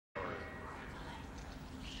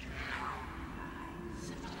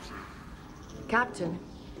Captain,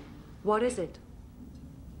 what is it?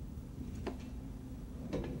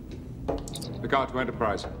 Look out to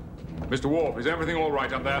Enterprise. Mr. Worf, is everything all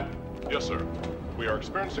right up there? Yes, sir. We are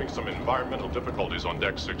experiencing some environmental difficulties on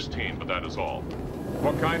Deck 16, but that is all.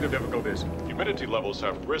 What kind of difficulties? Humidity levels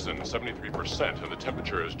have risen 73%, and the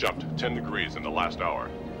temperature has jumped 10 degrees in the last hour.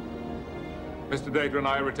 Mr. Data and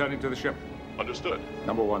I are returning to the ship. Understood.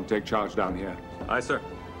 Number 1, take charge down here. Aye, sir.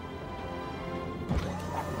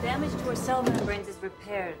 Damage to her cell membranes is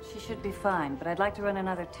repaired. She should be fine, but I'd like to run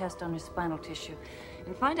another test on her spinal tissue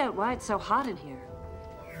and find out why it's so hot in here.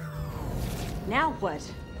 Now what?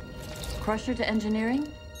 Crush her to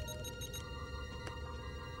engineering?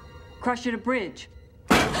 Crush her to bridge?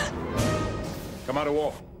 Commander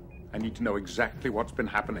Worf, I need to know exactly what's been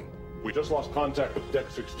happening. We just lost contact with Deck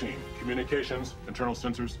 16. Communications, internal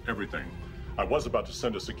sensors, everything. I was about to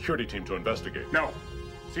send a security team to investigate. No.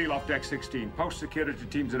 Seal off Deck 16. Post security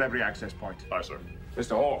teams at every access point. Aye, sir.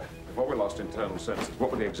 Mr. Hawk, before we lost internal sensors, what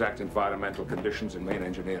were the exact environmental conditions in main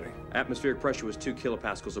engineering? Atmospheric pressure was 2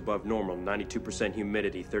 kilopascals above normal, 92%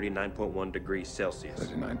 humidity, 39.1 degrees Celsius.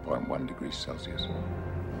 39.1 degrees Celsius.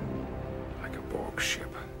 Like a Borg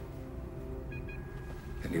ship.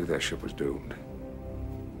 They knew their ship was doomed.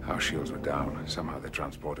 Our shields were down. Somehow they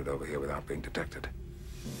transported over here without being detected.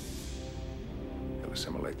 They'll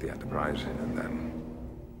assimilate the Enterprise, and then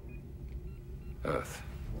Earth.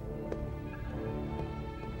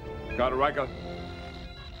 Carter Riker.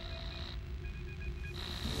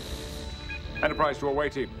 Enterprise to away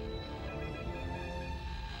team.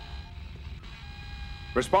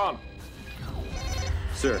 Respond.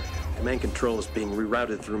 Sir, command control is being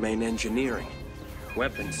rerouted through main engineering.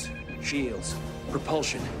 Weapons, shields,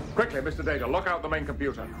 propulsion. Quickly, Mr. Data, lock out the main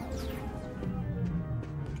computer.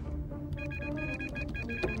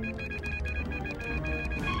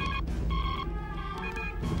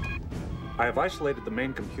 I have isolated the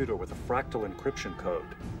main computer with a fractal encryption code.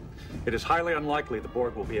 It is highly unlikely the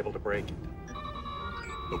Borg will be able to break it.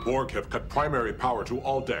 The Borg have cut primary power to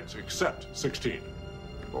all decks except 16.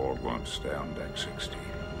 Borg won't stay on Deck 16.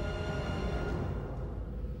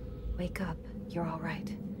 Wake up. You're all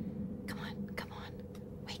right. Come on.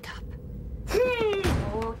 Wake up.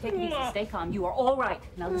 Oh, take it easy. Stay calm. You are all right.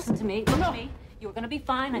 Now listen to me. Look at me. You're gonna be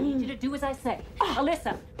fine. I need you to do as I say.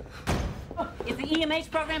 Alyssa, is the EMH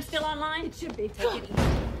program still online? It should be. Take it easy.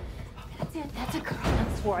 That's it. That's a girl. I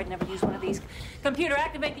swore I'd never use one of these. Computer,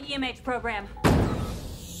 activate the EMH program.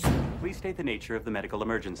 Please state the nature of the medical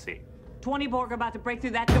emergency. 20 Borg are about to break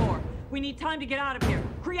through that door. We need time to get out of here.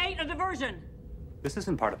 Create a diversion. This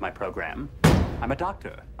isn't part of my program. I'm a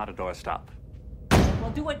doctor, not a doorstop.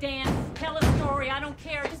 Well, do a dance. Tell a story. I don't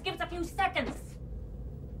care. Just give us a few seconds.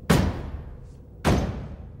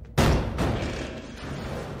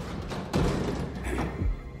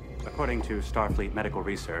 According to Starfleet medical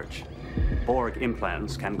research, Borg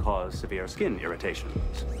implants can cause severe skin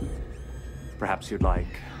irritations. Perhaps you'd like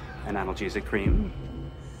an analgesic cream?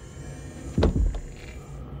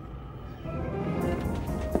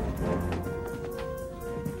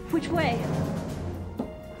 Which way?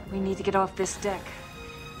 We need to get off this deck.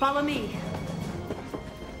 Follow me.